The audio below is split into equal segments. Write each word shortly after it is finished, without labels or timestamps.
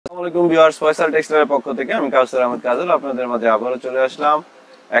আসসালামু আলাইকুম ভিউয়ার্স, ফয়সাল টেক্সটাইলের পক্ষ থেকে আমি কাউসার আহমেদ কাজল আপনাদের মাঝে আবারও চলে আসলাম।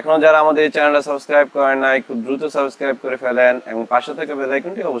 এখনো যারা আমাদের এই চ্যানেলটা সাবস্ক্রাইব করেন নাই, খুব দ্রুত সাবস্ক্রাইব করে ফেলেন এবং পাশে থাকা বেল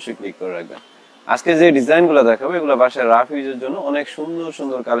আইকনটি অবশ্যই ক্লিক করে রাখবেন। আজকে যে ডিজাইনগুলো দেখাবো এগুলো বাসায় রাফ ইউজের জন্য অনেক সুন্দর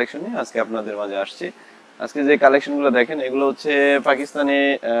সুন্দর কালেকশন নিয়ে আজকে আপনাদের মাঝে আসছি। আজকে যে কালেকশনগুলো দেখেন এগুলো হচ্ছে পাকিস্তানি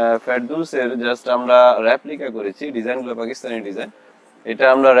ফেরদৌসের জাস্ট আমরা রেপ্লিকা করেছি। ডিজাইনগুলো পাকিস্তানি ডিজাইন, এটা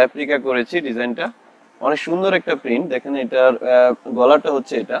আমরা রেপ্লিকা করেছি। ডিজাইনটা অনেক সুন্দর একটা প্রিন্ট দেখেন। এটার গলাটা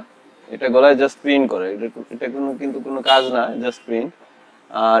হচ্ছে এটা গলায় জাস্ট প্রিন্ট করে, এটা কিন্তু কোনো কাজ না, জাস্ট প্রিন্ট।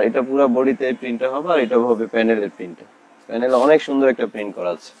 আর এটা পুরো বডিতে প্রিন্টটা হবে, আর এটা হবে প্যানেলের প্রিন্টটা। প্যানেলে অনেক সুন্দর একটা প্রিন্ট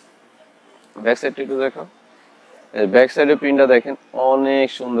করা আছে। ব্যাক সাইডটা একটু দেখো, ব্যাক সাইডের প্রিন্টটা দেখেন, অনেক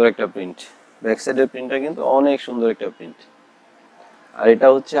সুন্দর একটা প্রিন্ট। ব্যাক সাইডের প্রিন্টটা কিন্তু অনেক সুন্দর একটা প্রিন্ট। আর এটা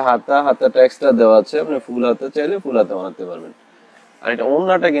হচ্ছে হাতাটা এক্সট্রা দেওয়া আছে, আপনি ফুল হাতা চাইলে ফুল হাতা বানাতে পারবেন। আর এটা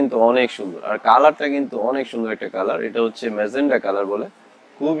ওড়নাটা কিন্তু অনেক সুন্দর, আর কালারটা কিন্তু অনেক সুন্দর একটা কালার। এটা হচ্ছে ম্যাজেন্ডা কালার বলে,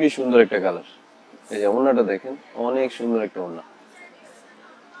 খুবই সুন্দর একটা কালার। এই যে ওড়নাটা দেখেন, অনেক সুন্দর একটা ওড়না,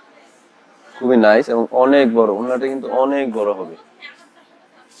 খুবই নাইস এবং অনেক বড়। ওড়নাটা কিন্তু অনেক বড় হবে।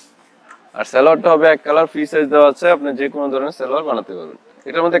 আর সালোয়ারটা হবে এক কালার, ফ্রি সাইজ দেওয়া আছে, আপনি যে কোনো ধরনের সালোয়ার বানাতে পারবেন।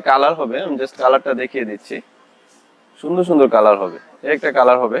 এটার মধ্যে কালার হবে, আমি জাস্ট কালারটা দেখিয়ে দিচ্ছি। সুন্দর সুন্দর কালার হবে। একটা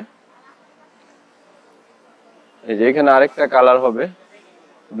কালার হবে, এই যে এখানে আরেকটা কালার হবে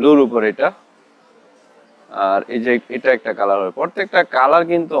ব্লুর উপর এটা, আর এই যে এটা একটা কালার হবে। প্রত্যেকটা কালার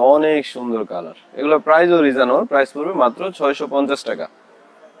কিন্তু অনেক সুন্দর কালার। এগুলো প্রাইসও রিজনেবল, প্রাইস পড়বে মাত্র 650 টাকা।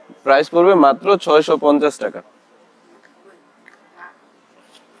 প্রাইস পড়বে মাত্র 650 টাকা।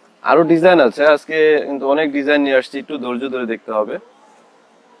 আরো ডিজাইন আছে, আজকে কিন্তু অনেক ডিজাইন নিয়ে আসছি, একটু ধৈর্য ধরে দেখতে হবে।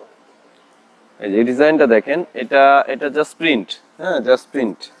 এই যে ডিজাইনটা দেখেন, এটা জাস্ট প্রিন্ট, হ্যাঁ জাস্ট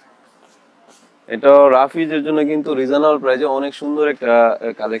প্রিন্ট। এটা রাফিজের জন্য কিন্তু রিজনেবল প্রাইসে অনেক সুন্দর একটা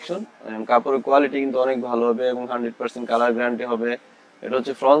কালেকশন। কাপড়ের কোয়ালিটি কিন্তু অনেক ভালো হবে এবং 100% কালার গ্যারান্টি হবে। এটা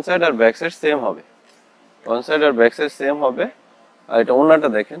হচ্ছে ফ্রন্ট সাইড আর ব্যাক সাইড সেম হবে, ফ্রন্ট সাইড আর ব্যাক সাইড সেম হবে। আর এটা ওড়নাটা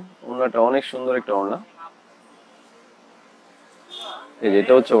দেখেন, ওড়নাটা অনেক সুন্দর একটা ওড়না। এই যে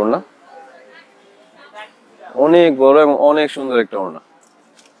এটা হচ্ছে ওড়না, অনেক বড় এবং অনেক সুন্দর একটা ওড়না।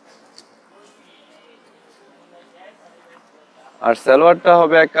 আর সালোয়ারটা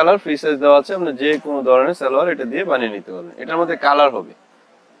হবে এক কালার, ফ্রি সাইজ দেওয়া আছে, আপনি যে কোনো ধরনের সালোয়ার এটা দিয়ে বানিয়ে নিতে পারবেন। এটার মধ্যে কালার হবে,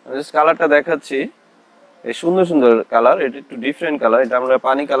 আমি জাস্ট কালারটা দেখাচ্ছি। এই সুন্দর সুন্দর কালার, এটা একটু ডিফারেন্ট কালার, এটা আমরা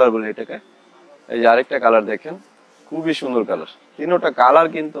পানি কালার বলি এটাকে। এই যে আরেকটা কালার দেখেন, খুবই সুন্দর কালার। তিনটা কালার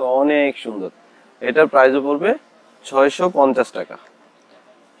কিন্তু অনেক সুন্দর। এটার প্রাইসও পড়বে 650 টাকা।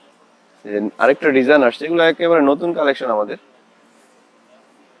 আরেকটা ডিজাইন আসছে, এগুলো একেবারে নতুন কালেকশন আমাদের,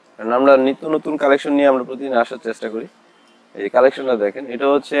 কারণ আমরা নিত্য নতুন কালেকশন নিয়ে আমরা প্রতিদিন আসার চেষ্টা করি। এই কালেকশনটা দেখেন, এটা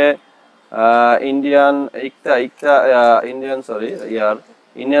হচ্ছে ইন্ডিয়ান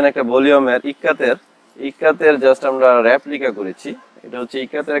ইন্ডিয়ান একটা ভলিউমের ইক্কাতের জাস্ট আমরা রেপ্লিকা করেছি। এটা হচ্ছে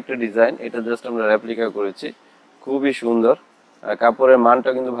ইক্কাতের একটা ডিজাইন, এটা জাস্ট আমরা রেপ্লিকা করেছি। খুবই সুন্দর, কাপড়ের মানটা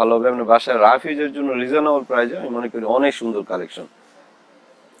কিন্তু ভালো হবে। আমরা বাসায় রাফ ইউজের জন্য রিজনেবল প্রাইসে আমি মনে করি অনেক সুন্দর কালেকশন।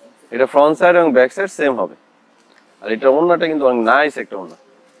 এটা ফ্রন্ট সাইড এবং ব্যাক সাইড সেম হবে। আর এটা ওড়নাটা কিন্তু অনেক নাইস একটা ওড়না।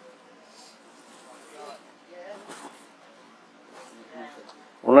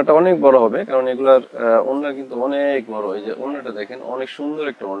 ওড়নাটা অনেক বড় হবে, কারণ এগুলার ওড়না কিন্তু অনেক বড়। এই যে ওড়নাটা দেখেন, অনেক সুন্দর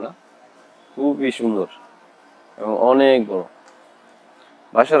একটা ওড়না, খুবই সুন্দর এবং অনেক বড়।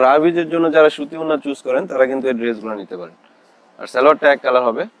 বাসার রাফিজের জন্য যারা সুতি ওড়না চুজ করেন তারা কিন্তু এই ড্রেসগুলো নিতে পারেন। আর সালোয়ারটা এক কালার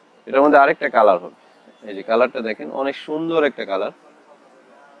হবে, এটার মধ্যে আরেকটা কালার হবে। এই যে কালারটা দেখেন, অনেক সুন্দর একটা কালার,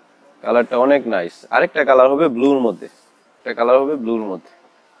 কালারটা অনেক নাইস। আরেকটা কালার হবে ব্লুর মধ্যে, একটা কালার হবে ব্লুর মধ্যে,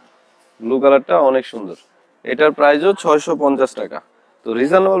 ব্লু কালারটা অনেক সুন্দর। এটার প্রাইসও 650 টাকা। তো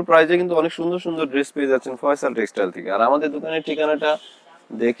রিজনেবল প্রাইসে কিন্তু অনেক সুন্দর সুন্দর ড্রেস পেয়ে যাচ্ছেন ফয়সাল টেক্সটাইল থেকে। আর আমাদের দোকানের ঠিকানাটা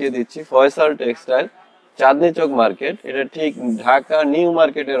দেখিয়ে দিচ্ছি, ফয়সাল টেক্সটাইল, চাঁদনি চক মার্কেট। এটা ঠিক ঢাকা নিউ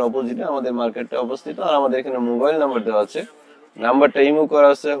মার্কেটের অপোজিটে আমাদের মার্কেটটা অবস্থিত। আর আমাদের এখানে মোবাইল নাম্বার দেওয়া আছে, নাম্বারটা ইমো করা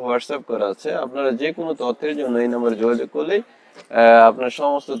আছে, হোয়াটসঅ্যাপ করা আছে। আপনারা যে কোনো তথ্যের জন্য এই নাম্বারে যোগাযোগ করলেই আপনার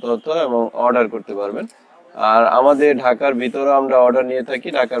সমস্ত তথ্য এবং অর্ডার করতে পারবেন। আর আমাদের ঢাকার ভিতরে আমরা অর্ডার নিয়ে থাকি,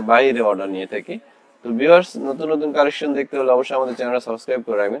 ঢাকার বাইরে অর্ডার নিয়ে থাকি। তো ভিউয়ার্স, নতুন নতুন কালেকশন দেখতে হলে অবশ্যই আমাদের চ্যানেলটা সাবস্ক্রাইব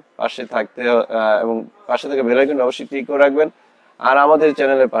করে রাখবেন, পাশে থাকতে এবং পাশে থেকে বেল আইকনটা অবশ্যই ক্লিক করে রাখবেন। আর আমাদের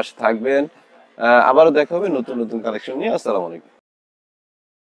চ্যানেলের পাশে থাকবেন। আবারও দেখা হবে নতুন নতুন কালেকশন নিয়ে। আসসালামু আলাইকুম।